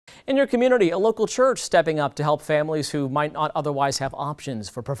In your community, a local church stepping up to help families who might not otherwise have options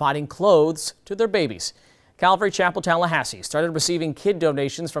for providing clothes to their babies. Calvary Chapel Tallahassee started receiving kid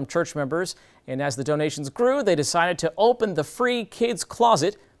donations from church members, and as the donations grew, they decided to open the free kids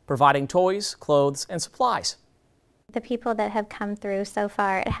closet, providing toys, clothes, and supplies. The people that have come through so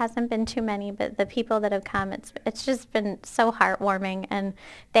far, it hasn't been too many, but the people that have come, it's just been so heartwarming, and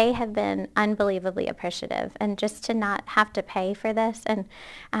they have been unbelievably appreciative. And just to not have to pay for this, and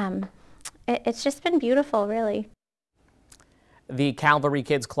it's just been beautiful, really. The Calvary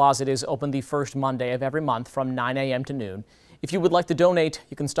Kids Closet is open the first Monday of every month from 9 a.m. to noon. If you would like to donate,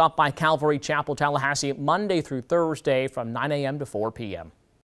 you can stop by Calvary Chapel Tallahassee Monday through Thursday from 9 a.m. to 4 p.m.